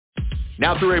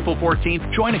Now through April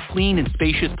 14th, join a clean and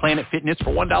spacious Planet Fitness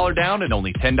for $1 down and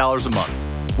only $10 a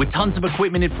month. With tons of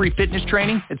equipment and free fitness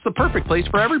training, it's the perfect place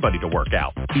for everybody to work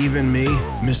out. Even me,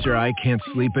 Mr. I can't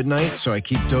sleep at night, so I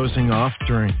keep dozing off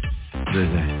during the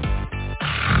day.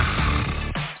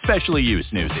 Especially you,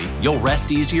 Snoozy. You'll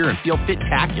rest easier and feel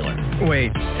fit-tacular.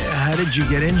 Wait, how did you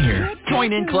get in here?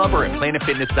 Join in club or at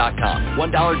planetfitness.com.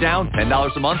 $1 down,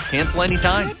 $10 a month, cancel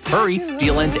anytime. Hurry,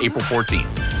 deal ends April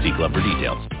 14th. See club for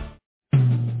details.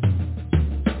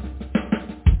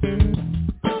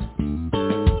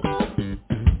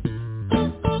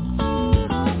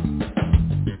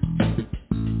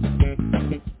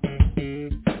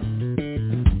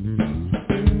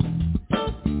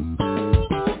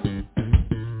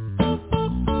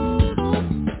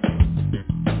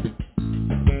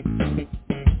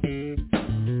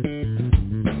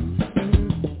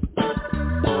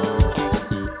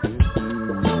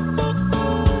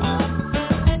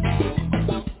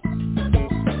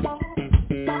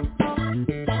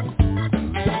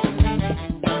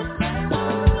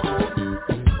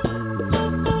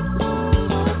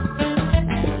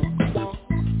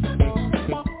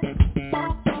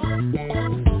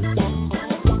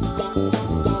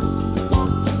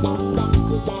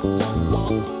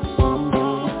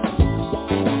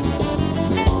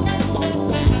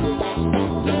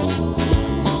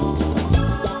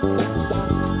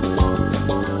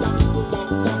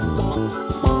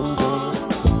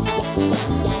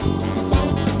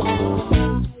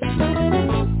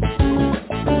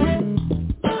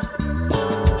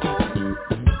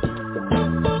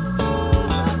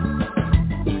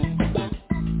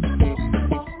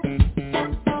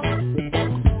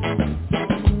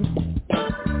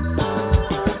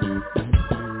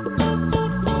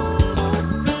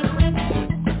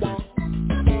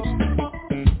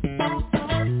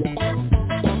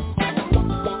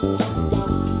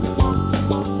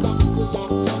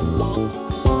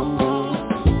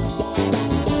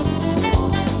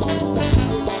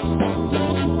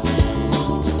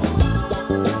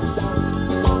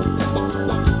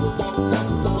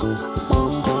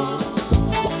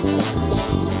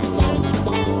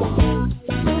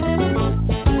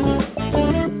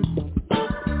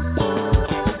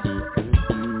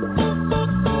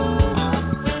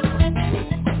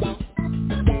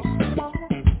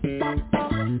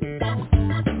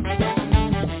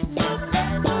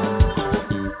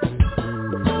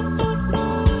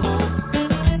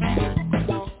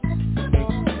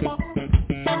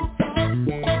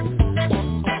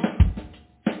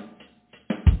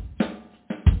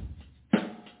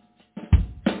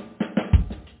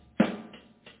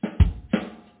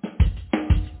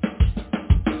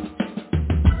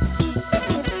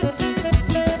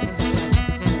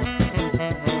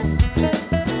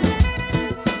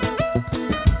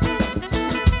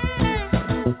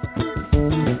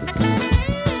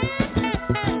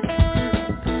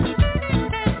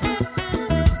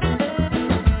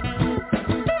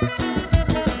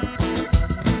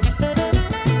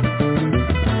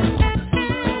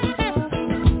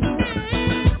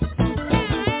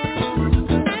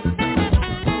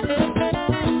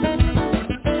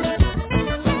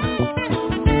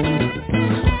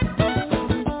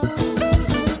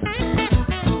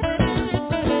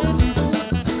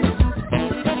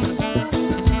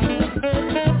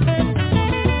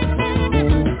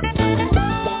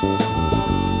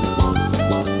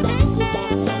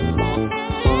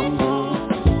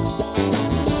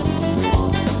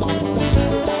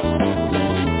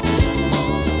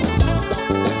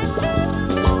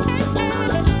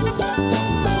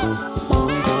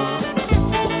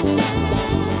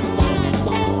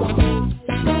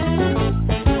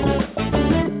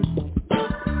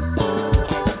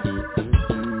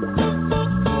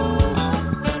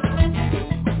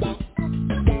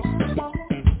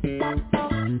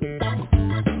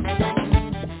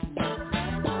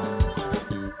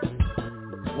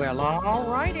 All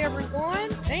right,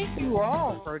 everyone. Thank you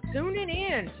all for tuning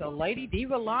in to Lady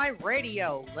Diva Live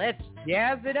Radio. Let's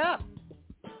jazz it up.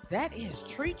 That is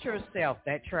Treat Yourself,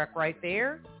 that track right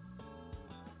there.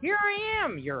 Here I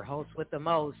am, your host with the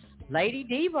most, Lady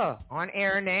Diva, on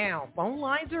air now. Phone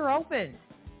lines are open.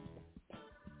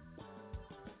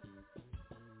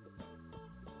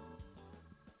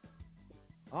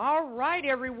 All right,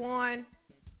 everyone.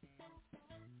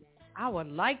 I would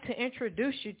like to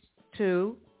introduce you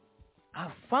to a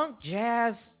funk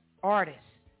jazz artist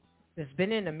that's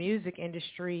been in the music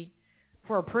industry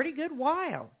for a pretty good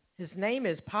while. His name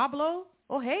is Pablo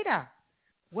Ojeda.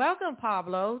 Welcome,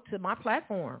 Pablo, to my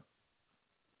platform.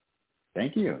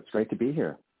 Thank you. It's great to be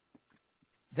here.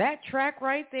 That track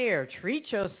right there,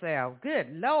 Treat Yourself. Good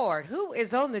Lord. Who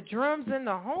is on the drums and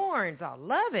the horns? I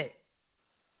love it.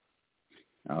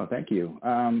 Oh, thank you.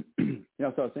 So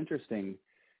it's interesting,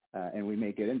 and we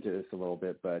may get into this a little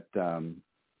bit, but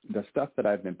the stuff that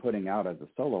I've been putting out as a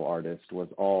solo artist was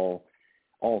all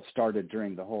started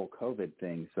during the whole COVID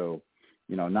thing. So,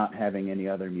 not having any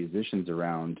other musicians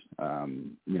around,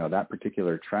 that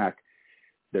particular track,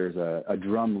 there's a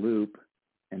drum loop,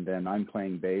 and then I'm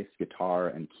playing bass, guitar,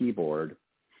 and keyboard.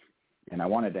 And I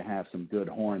wanted to have some good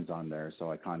horns on there,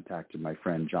 so I contacted my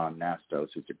friend John Nastos,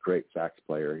 who's a great sax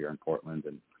player here in Portland,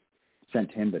 and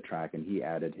sent him the track, and he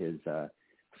added his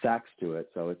sax to it.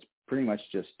 So it's pretty much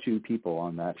just two people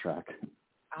on that track.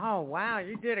 Oh, wow.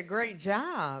 You did a great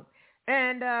job.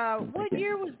 And what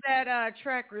year was that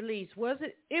track released? Was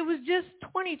it was just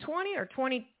 2020 or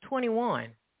 2021?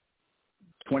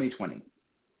 2020.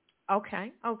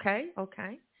 Okay.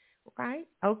 Right.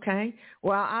 Okay.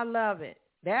 Well, I love it.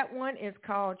 That one is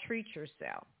called Treat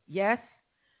Yourself. Yes.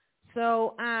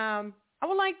 So I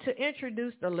would like to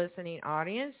introduce the listening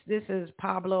audience. This is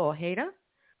Pablo Ojeda,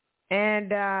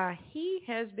 and he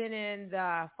has been in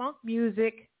the funk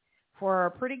music for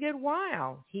a pretty good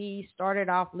while. He started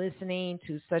off listening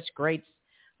to such greats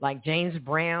like James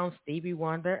Brown, Stevie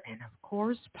Wonder, and of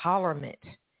course Parliament.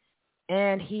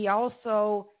 And he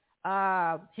also,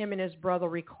 him and his brother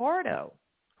Ricardo,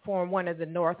 formed one of the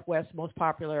Northwest's most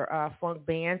popular funk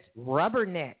bands,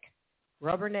 Rubberneck.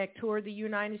 Rubberneck toured the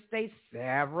United States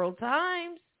several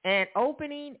times, and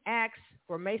opening acts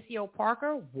for Maceo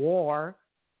Parker, War,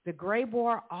 the Gray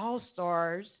Bar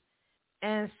All-Stars,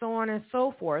 and so on and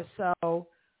so forth. So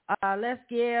let's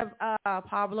give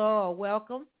Pablo a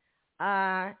welcome,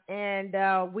 and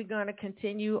we're going to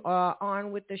continue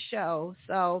on with the show.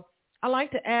 So I'd like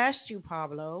to ask you,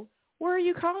 Pablo, where are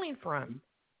you calling from?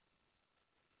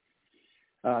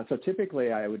 So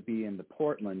typically I would be in the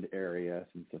Portland area,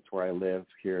 since that's where I live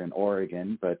here in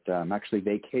Oregon, but I'm actually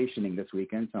vacationing this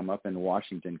weekend, so I'm up in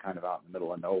Washington, kind of out in the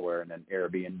middle of nowhere in an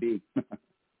Airbnb.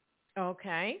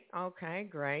 Okay,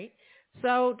 great.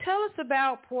 So tell us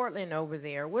about Portland over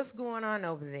there. What's going on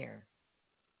over there?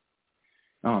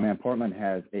 Oh, man, Portland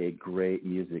has a great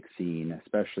music scene,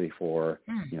 especially for,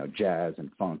 jazz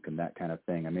and funk and that kind of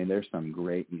thing. I mean, there's some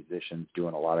great musicians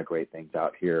doing a lot of great things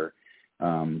out here.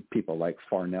 People like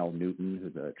Farnell Newton,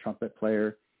 who's a trumpet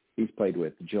player. He's played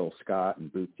with Jill Scott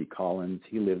and Bootsy Collins.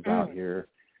 He lives out here.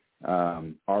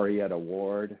 Arietta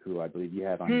Ward, who I believe you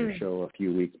had on your show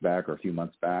a few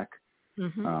months back.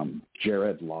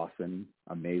 Jared Lawson,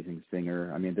 amazing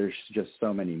singer. I mean, there's just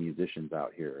so many musicians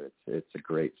out here. It's a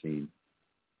great scene.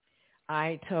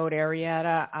 I told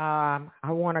Arietta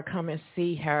I want to come and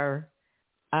see her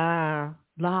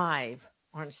live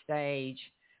on stage.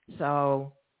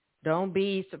 So don't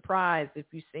be surprised if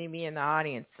you see me in the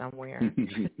audience somewhere.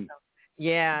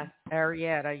 Yeah,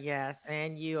 Arietta, yes,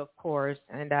 and you, of course.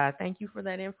 And thank you for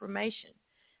that information.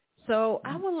 So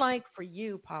I would like for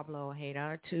you, Pablo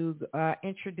Ojeda, to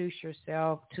introduce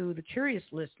yourself to the curious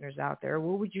listeners out there.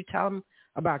 What would you tell them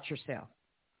about yourself?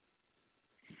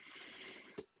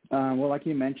 Well, like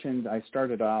you mentioned, I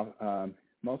started off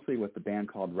mostly with the band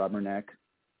called Rubberneck,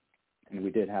 and we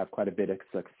did have quite a bit of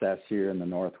success here in the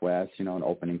Northwest, and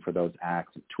opening for those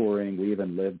acts and touring. We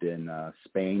even lived in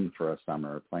Spain for a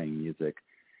summer playing music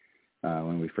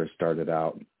when we first started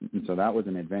out. And so that was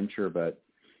an adventure, but,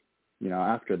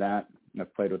 after that,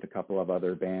 I've played with a couple of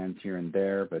other bands here and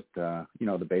there, but,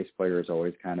 the bass player is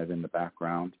always kind of in the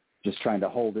background, just trying to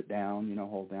hold it down,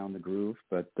 hold down the groove.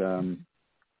 But,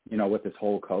 with this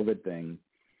whole COVID thing,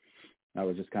 I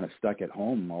was just kind of stuck at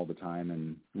home all the time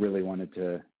and really wanted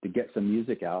to get some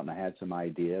music out, and I had some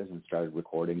ideas and started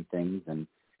recording things. And,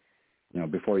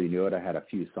 before you knew it, I had a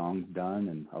few songs done,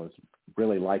 and I was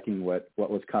really liking what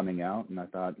was coming out. And I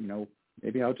thought,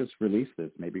 maybe I'll just release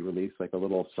this, maybe release like a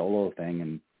little solo thing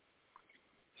and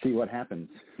see what happens.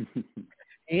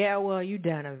 Yeah, well, you've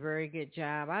done a very good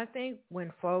job. I think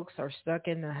when folks are stuck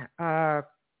in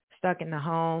the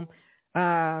home,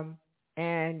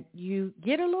 and you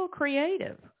get a little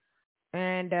creative.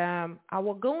 And I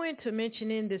will go into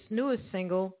mentioning this newest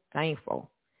single, Thankful.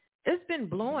 It's been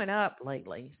blowing up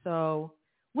lately. So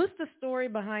what's the story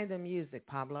behind the music,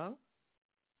 Pablo?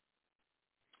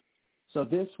 So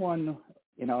this one,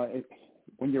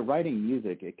 when you're writing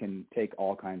music, it can take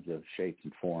all kinds of shapes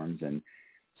and forms. And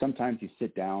sometimes you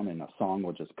sit down and a song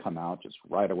will just come out just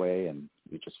right away and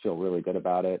you just feel really good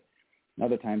about it. And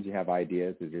other times you have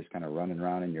ideas that are just kind of running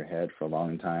around in your head for a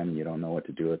long time and you don't know what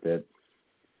to do with it.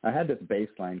 I had this bass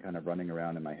line kind of running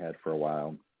around in my head for a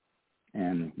while.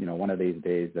 And, one of these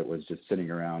days that was just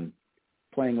sitting around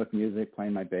playing with music,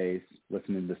 playing my bass,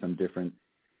 listening to some different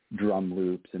drum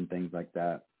loops and things like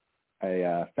that.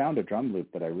 I found a drum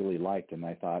loop that I really liked, and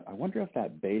I thought, I wonder if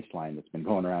that bass line that's been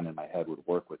going around in my head would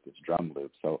work with this drum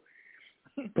loop. So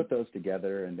put those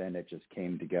together, and then it just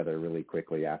came together really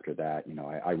quickly after that.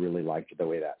 I really liked the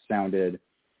way that sounded.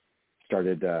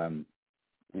 Started,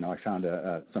 I found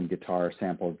some guitar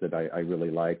samples that I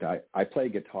really liked. I play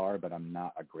guitar, but I'm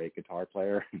not a great guitar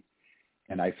player.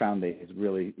 And I found these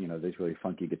really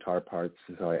funky guitar parts.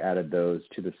 So I added those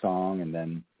to the song, and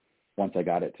then once I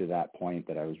got it to that point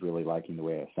that I was really liking the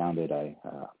way it sounded, I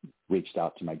reached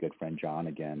out to my good friend John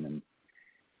again and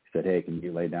said, hey, can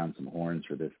you lay down some horns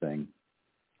for this thing?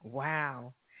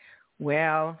 Wow.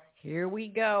 Well, here we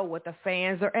go. What the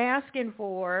fans are asking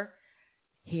for.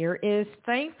 Here is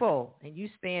Thankful. And you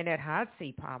stay in that hot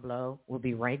seat, Pablo. We'll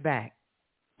be right back.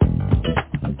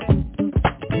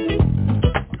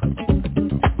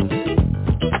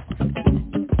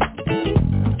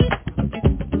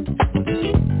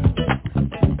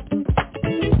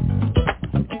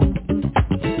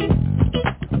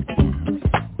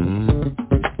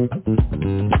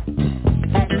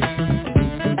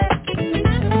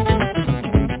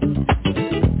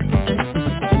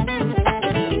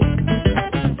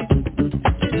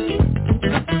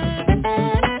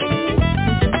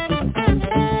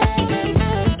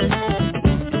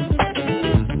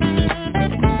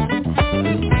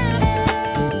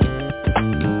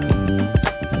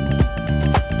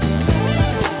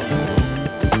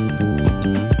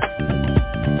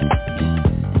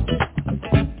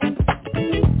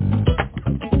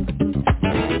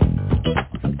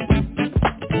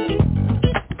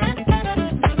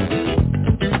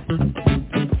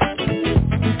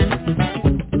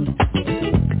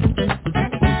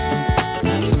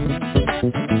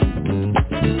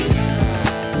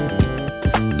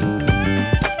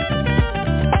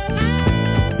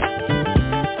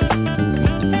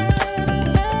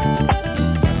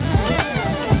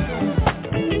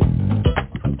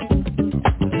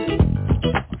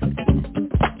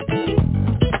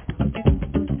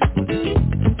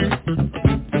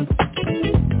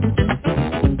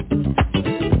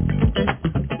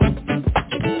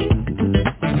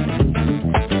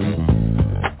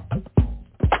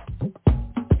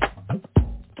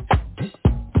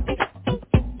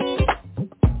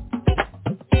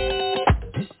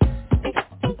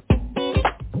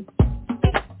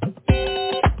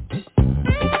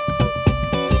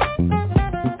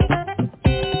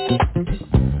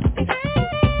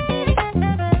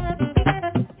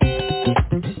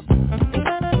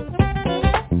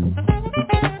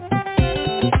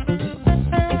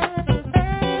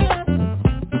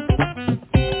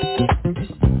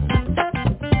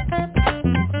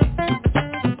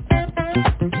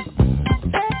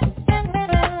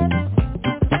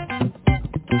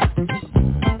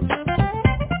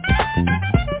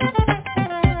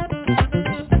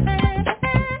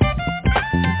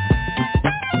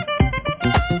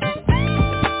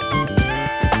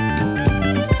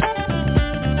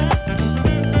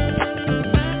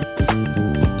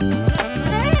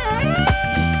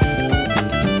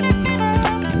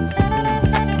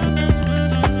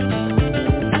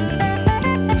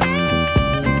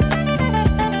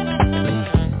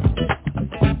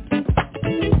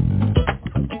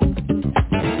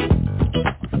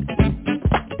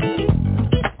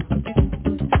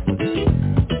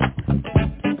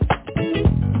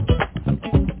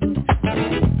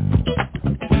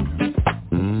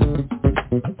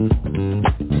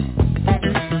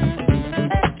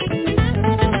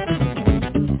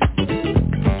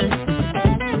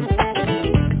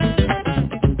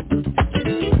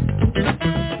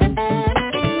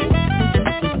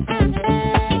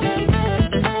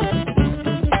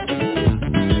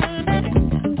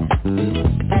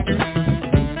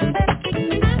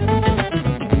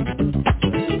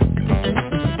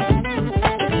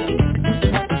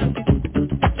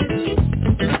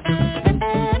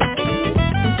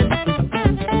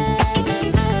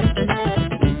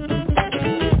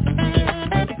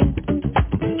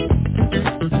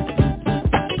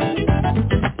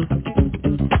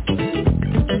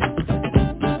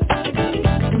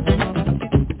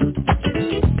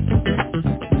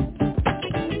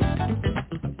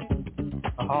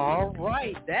 All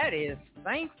right. That is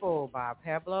Thankful by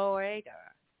Pablo Ojeda.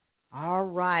 All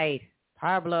right.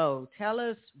 Pablo, tell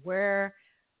us where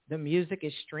the music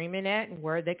is streaming at and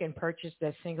where they can purchase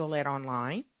that single at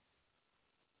online.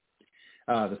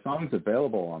 The song's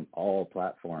available on all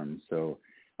platforms, so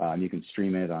you can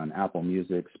stream it on Apple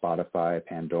Music, Spotify,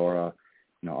 Pandora,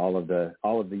 all of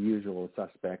the usual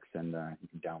suspects, and you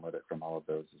can download it from all of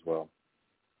those as well.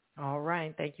 All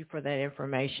right. Thank you for that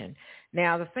information.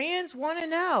 Now, the fans want to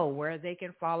know where they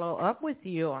can follow up with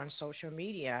you on social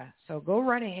media. So go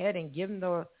right ahead and give them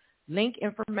the link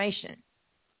information.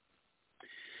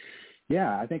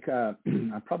 Yeah, I think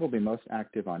I'm probably most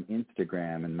active on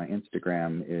Instagram, and my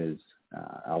Instagram is,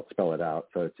 I'll spell it out.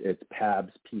 So it's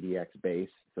Pabs PDX Bass.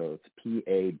 So it's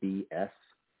PABS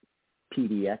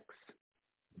PDX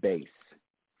Bass.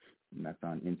 And that's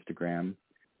on Instagram.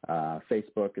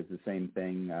 Facebook is the same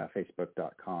thing,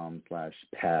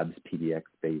 facebook.com/Pabs PDX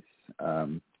Bass.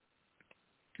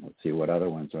 Let's see what other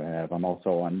ones I have. I'm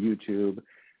also on YouTube.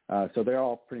 So they're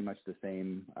all pretty much the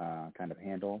same kind of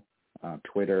handle.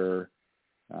 Twitter,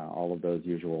 all of those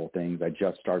usual things. I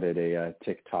just started a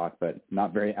TikTok, but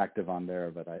not very active on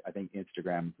there. But I think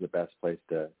Instagram is the best place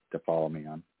to follow me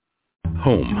on.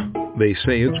 Home. They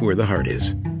say it's where the heart is.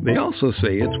 They also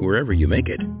say it's wherever you make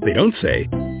it. They don't say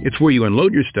it's where you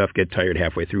unload your stuff, get tired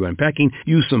halfway through unpacking,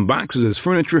 use some boxes as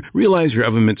furniture, realize your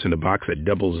oven mitt's in a box that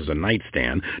doubles as a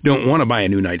nightstand, don't want to buy a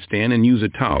new nightstand, and use a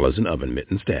towel as an oven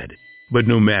mitt instead. But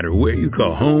no matter where you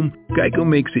call home, Geico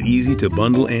makes it easy to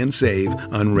bundle and save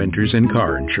on renters and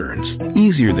car insurance.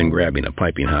 Easier than grabbing a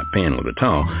piping hot pan with a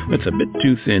towel that's a bit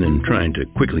too thin and trying to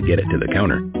quickly get it to the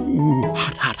counter. Ooh,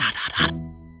 hot, hot, hot, hot, hot.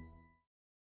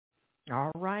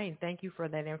 All right. Thank you for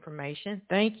that information.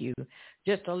 Thank you.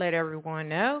 Just to let everyone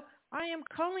know, I am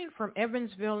calling from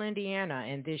Evansville, Indiana,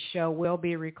 and this show will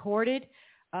be recorded.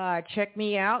 Check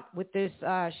me out with this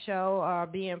show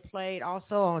being played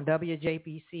also on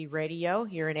WJPC Radio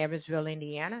here in Evansville,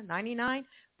 Indiana,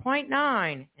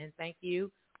 99.9. And thank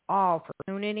you all for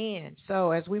tuning in.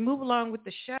 So as we move along with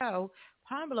the show,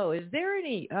 Pablo, is there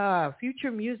any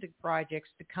future music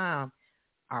projects to come?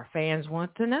 Our fans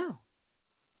want to know.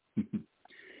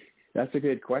 That's a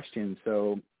good question.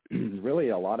 So really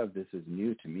a lot of this is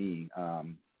new to me.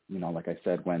 Like I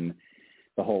said, when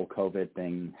the whole COVID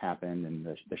thing happened and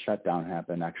the shutdown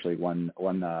happened, actually one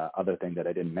other thing that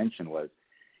I didn't mention was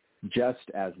just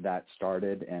as that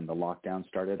started and the lockdown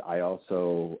started, I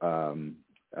also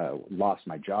lost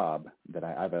my job. That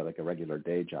I have a regular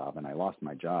day job, and I lost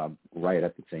my job right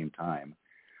at the same time.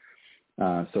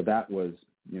 So that was,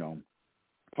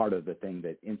 part of the thing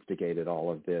that instigated all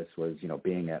of this was,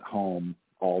 being at home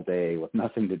all day with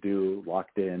nothing to do,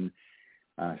 locked in.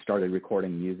 Started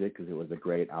recording music because it was a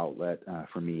great outlet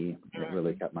for me. It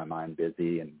really kept my mind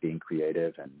busy and being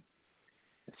creative. And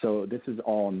so this is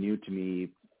all new to me,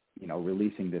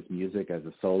 releasing this music as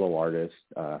a solo artist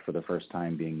for the first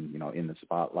time, being, in the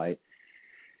spotlight.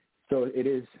 So it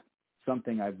is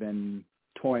something I've been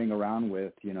toying around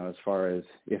with, as far as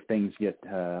if things get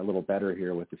a little better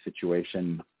here with the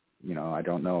situation, I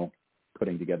don't know,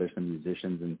 putting together some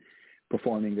musicians and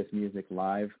performing this music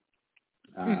live.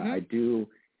 I do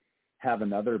have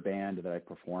another band that I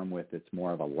perform with. It's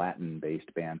more of a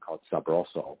Latin-based band called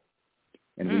Sabroso.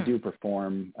 And we do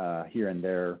perform here and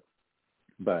there.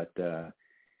 But, as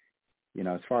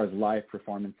far as live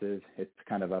performances, it's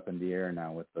kind of up in the air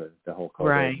now with the whole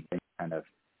COVID thing kind of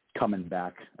coming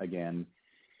back again.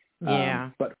 Yeah.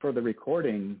 But for the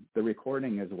recording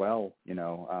as well,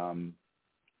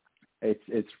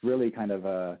 it's really kind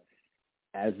of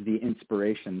as the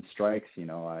inspiration strikes,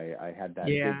 I had that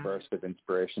big burst of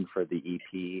inspiration for the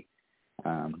EP.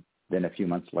 Then a few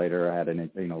months later, I had a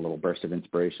little burst of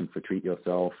inspiration for Treat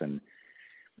Yourself. And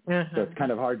so it's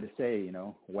kind of hard to say,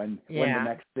 when the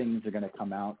next things are going to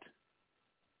come out.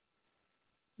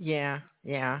 Yeah.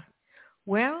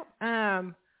 Well,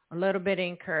 a little bit of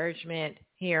encouragement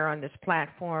here on this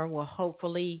platform will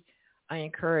hopefully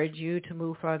encourage you to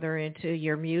move further into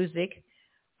your music.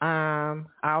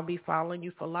 I'll be following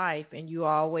you for life, and you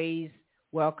always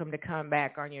welcome to come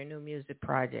back on your new music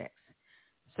projects.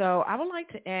 So I would like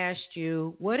to ask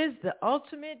you, what is the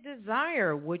ultimate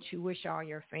desire which you wish all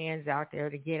your fans out there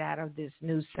to get out of this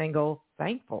new single,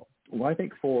 Thankful? Well, I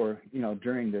think for,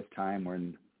 during this time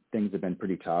when things have been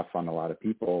pretty tough on a lot of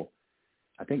people,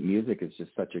 I think music is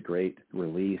just such a great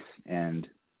release, and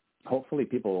hopefully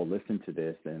people will listen to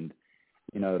this and,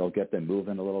 it'll get them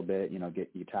moving a little bit, get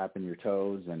you tapping your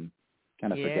toes and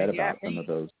kind of forget about some of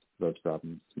those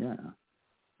problems. Yeah.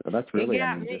 So that's really,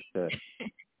 thanks.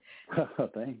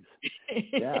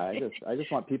 Yeah. I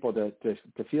just want people to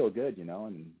feel good,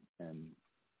 and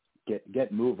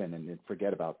get moving and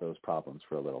forget about those problems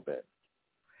for a little bit.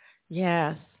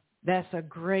 Yes. That's a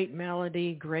great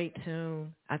melody, great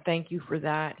tune. I thank you for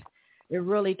that. It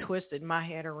really twisted my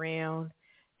head around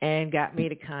and got me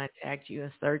to contact you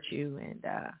and search you, and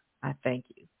I thank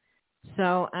you.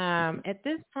 So at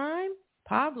this time,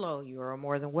 Pablo, you are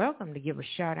more than welcome to give a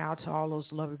shout-out to all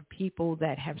those lovely people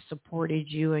that have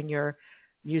supported you in your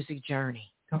music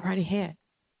journey. Go right ahead.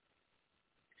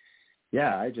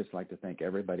 Yeah, I just like to thank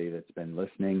everybody that's been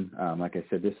listening. Like I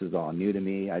said, this is all new to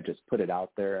me. I just put it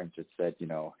out there and just said,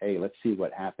 hey, let's see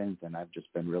what happens. And I've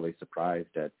just been really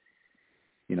surprised at,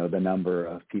 the number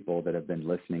of people that have been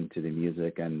listening to the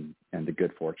music and the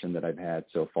good fortune that I've had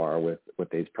so far with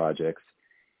these projects.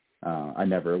 I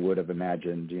never would have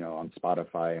imagined, on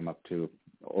Spotify, I'm up to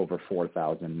over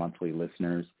 4,000 monthly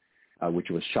listeners, which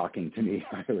was shocking to me.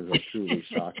 I was truly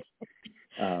shocked.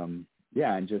 And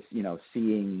just,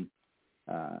 seeing,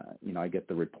 I get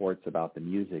the reports about the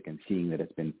music and seeing that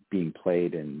it's been being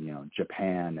played in,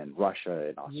 Japan and Russia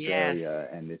and Australia.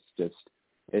 Yes. And it's just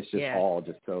all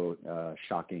just so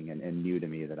shocking and new to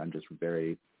me that I'm just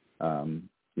very,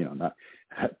 not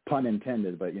pun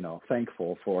intended, but,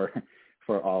 thankful for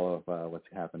all of what's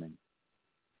happening.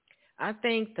 I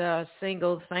think the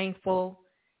single thankful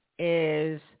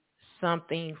is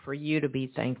something for you to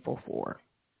be thankful for.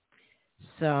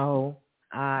 So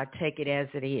take it as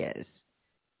it is.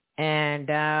 And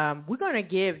we're going to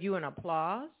give you an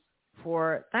applause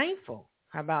for thankful.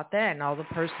 How about that? And all the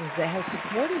persons that have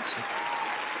supported you.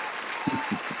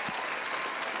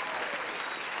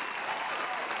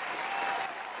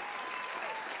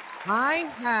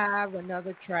 I have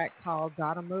another track called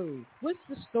Gotta Move. What's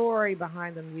the story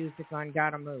behind the music on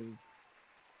Gotta Move?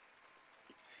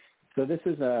 So this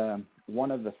is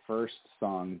one of the first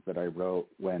songs that I wrote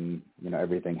when,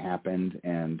 everything happened,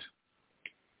 and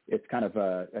it's kind of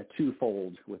a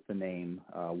twofold with the name.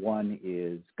 One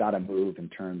is Gotta Move in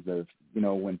terms of,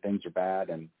 when things are bad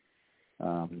and,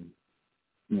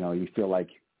 you feel like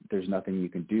there's nothing you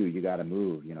can do. You got to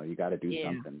move, you got to do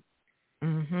something.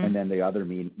 Mm-hmm. And then the other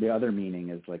meaning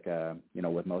is like,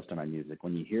 with most of my music,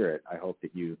 when you hear it, I hope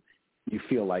that you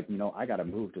feel like, I got to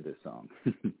move to this song.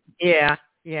 Yeah.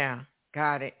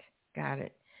 Got it.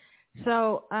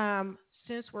 So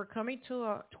since we're coming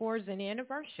towards the end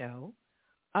of our show,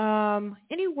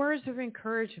 any words of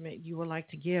encouragement you would like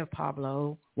to give,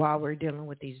 Pablo, while we're dealing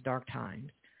with these dark times,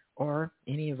 or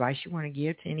any advice you want to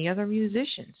give to any other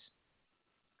musicians?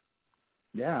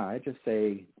 Yeah, I just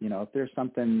say, if there's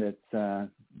something that's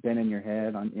been in your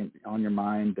head, on your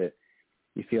mind that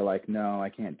you feel like, no, I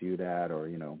can't do that, or,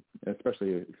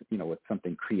 especially, with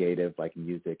something creative like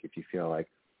music, if you feel like,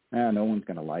 no one's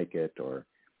going to like it, or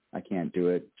I can't do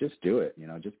it, just do it,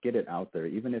 just get it out there,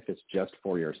 even if it's just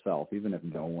for yourself, even if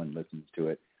no one listens to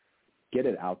it, get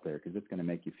it out there, because it's going to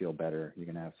make you feel better. You're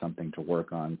going to have something to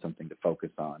work on, something to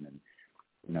focus on, and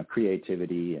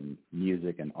creativity and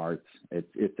music and arts,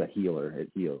 it's a healer.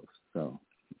 It heals. So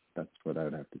that's what I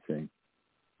would have to say.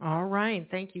 All right.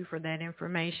 Thank you for that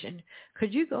information.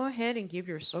 Could you go ahead and give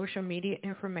your social media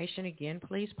information again,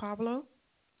 please, Pablo?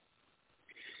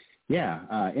 Yeah.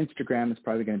 Instagram is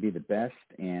probably going to be the best,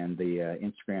 and the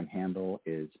Instagram handle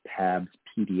is Pabs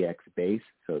PDX Bass.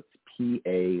 So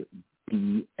it's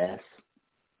PABS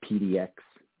PDX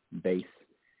Bass.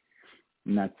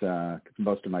 And that's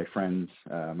most of my friends,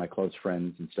 my close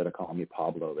friends, instead of calling me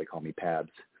Pablo, they call me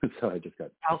Pabs. So I just got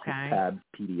Pabs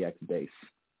PDX Bass.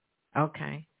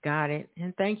 Okay, got it.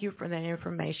 And thank you for that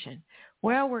information.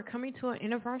 Well, we're coming to an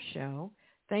end of our show.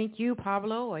 Thank you,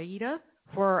 Pablo Ojeda,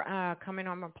 for coming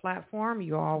on my platform.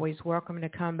 You're always welcome to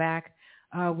come back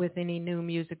with any new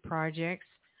music projects.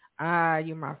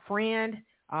 You're my friend.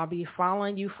 I'll be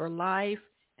following you for life.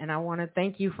 And I want to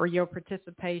thank you for your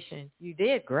participation. You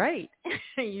did great.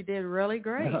 You did really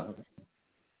great. Well,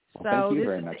 thank you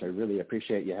very much. I really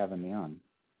appreciate you having me on.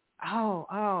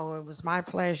 Oh, it was my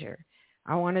pleasure.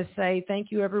 I want to say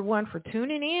thank you, everyone, for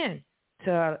tuning in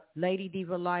to Lady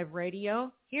Diva Live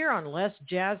Radio here on Let's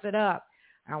Jazz It Up.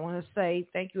 I want to say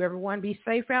thank you, everyone. Be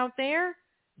safe out there.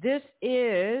 This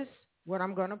is what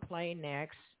I'm going to play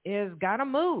next is Gotta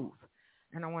Move.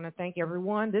 And I want to thank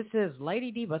everyone. This is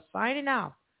Lady Diva signing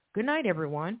out. Good night,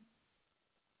 everyone.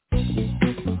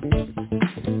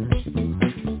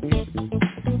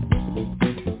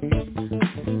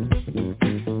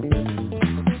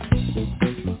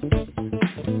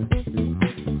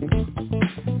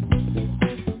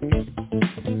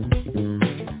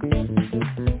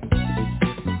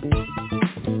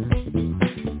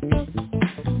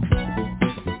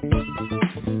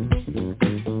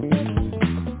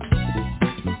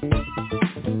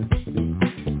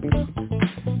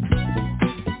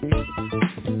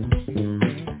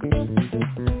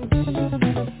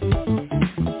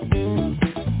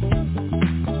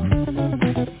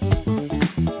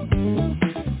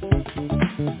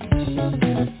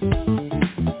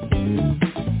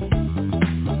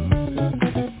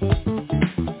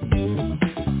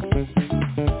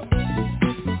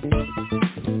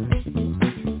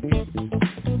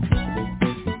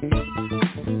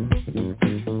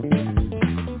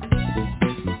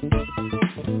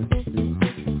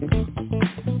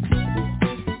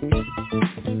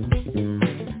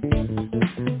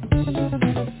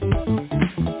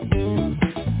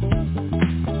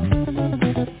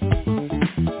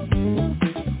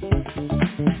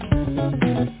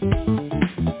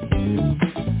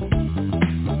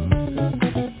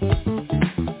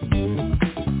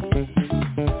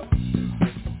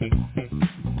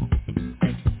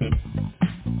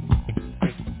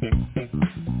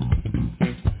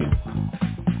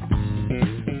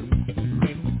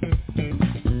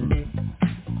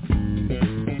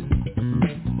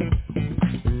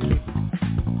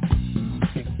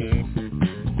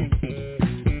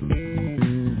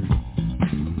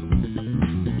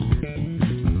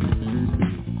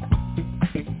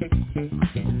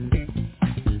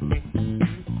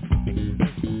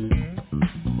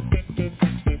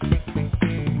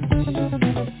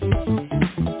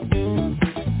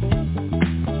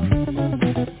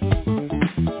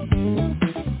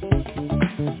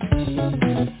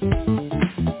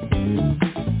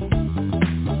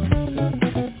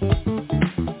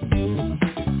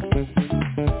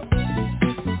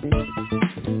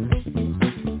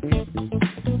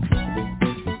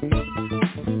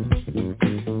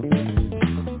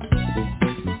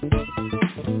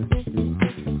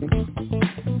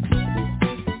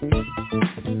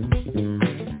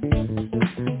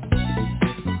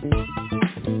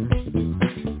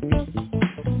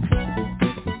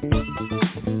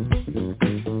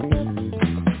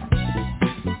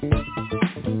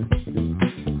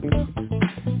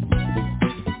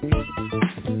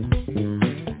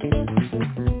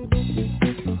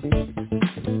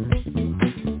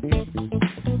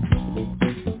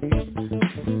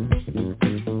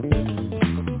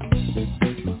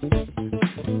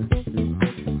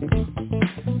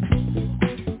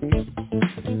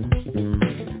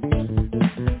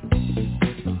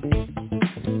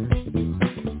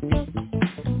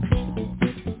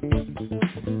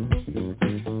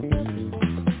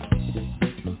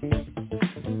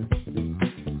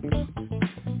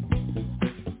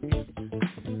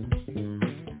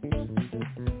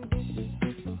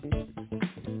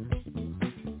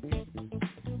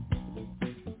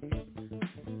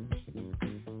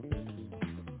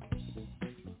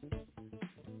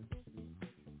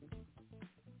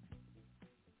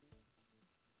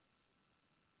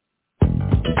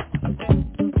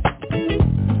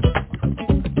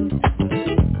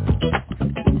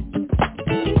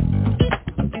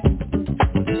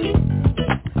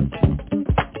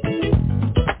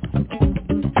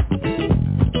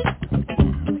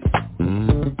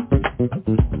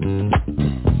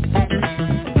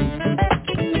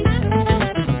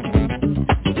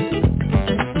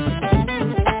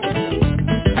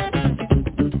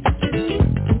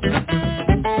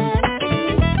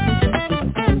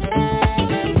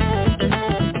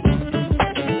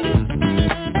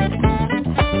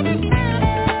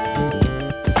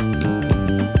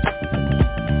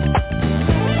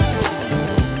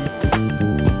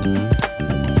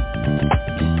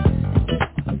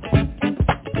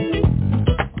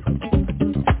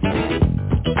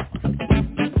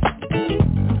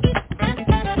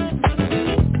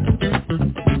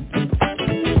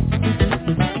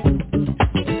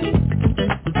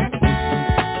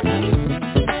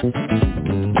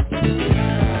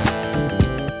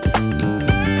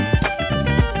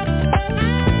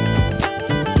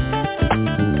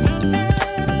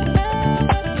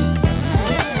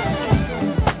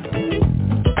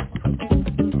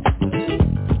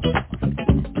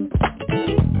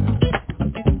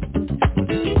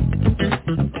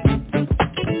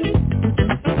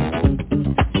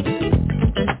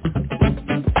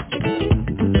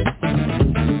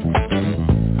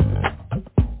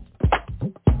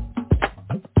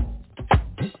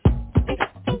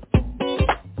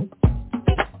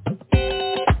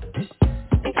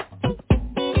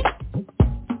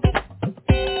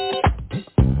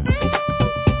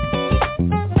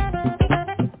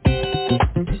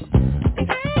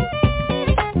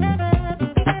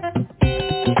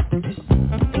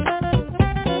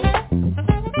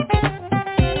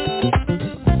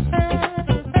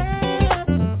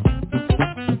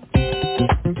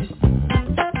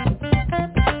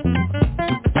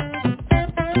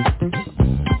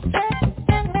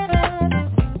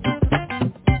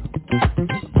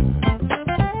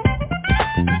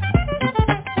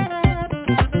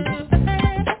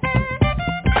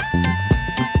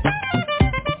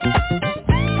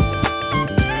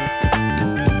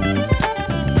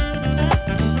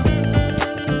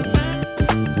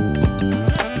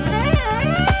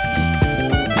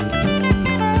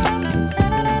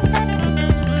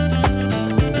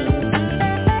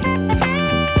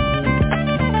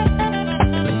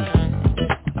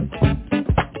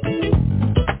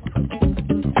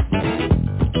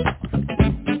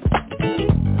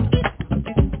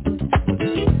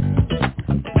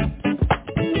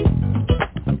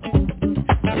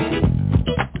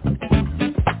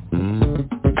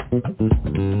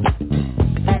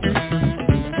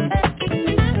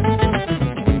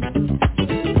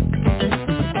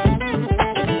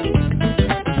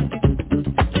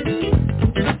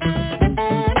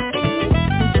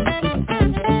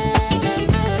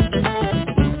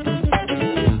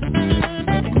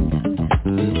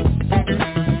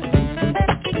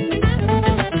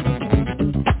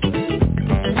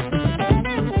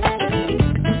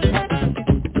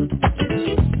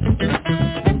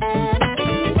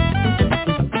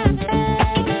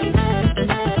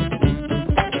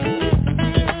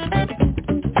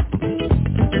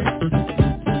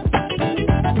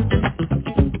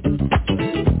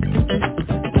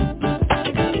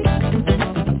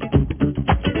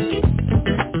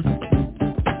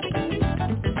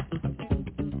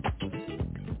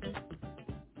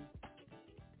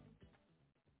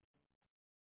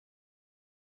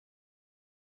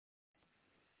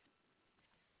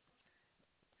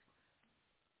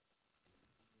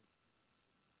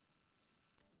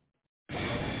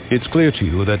 It's clear to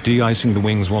you that de-icing the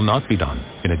wings will not be done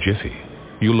in a jiffy.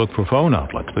 You look for phone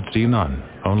outlets, but see none,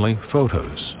 only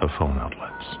photos of phone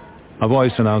outlets. A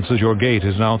voice announces your gate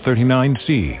is now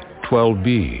 39C,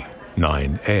 12B,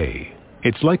 9A.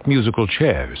 It's like musical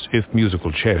chairs, if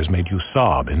musical chairs made you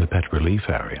sob in the pet relief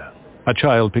area. A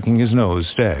child picking his nose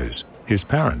stares. His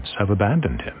parents have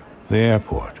abandoned him. The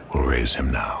airport will raise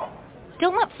him now.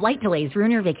 Don't let flight delays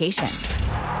ruin your vacation.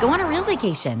 Go on a real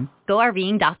vacation.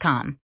 GoRVing.com.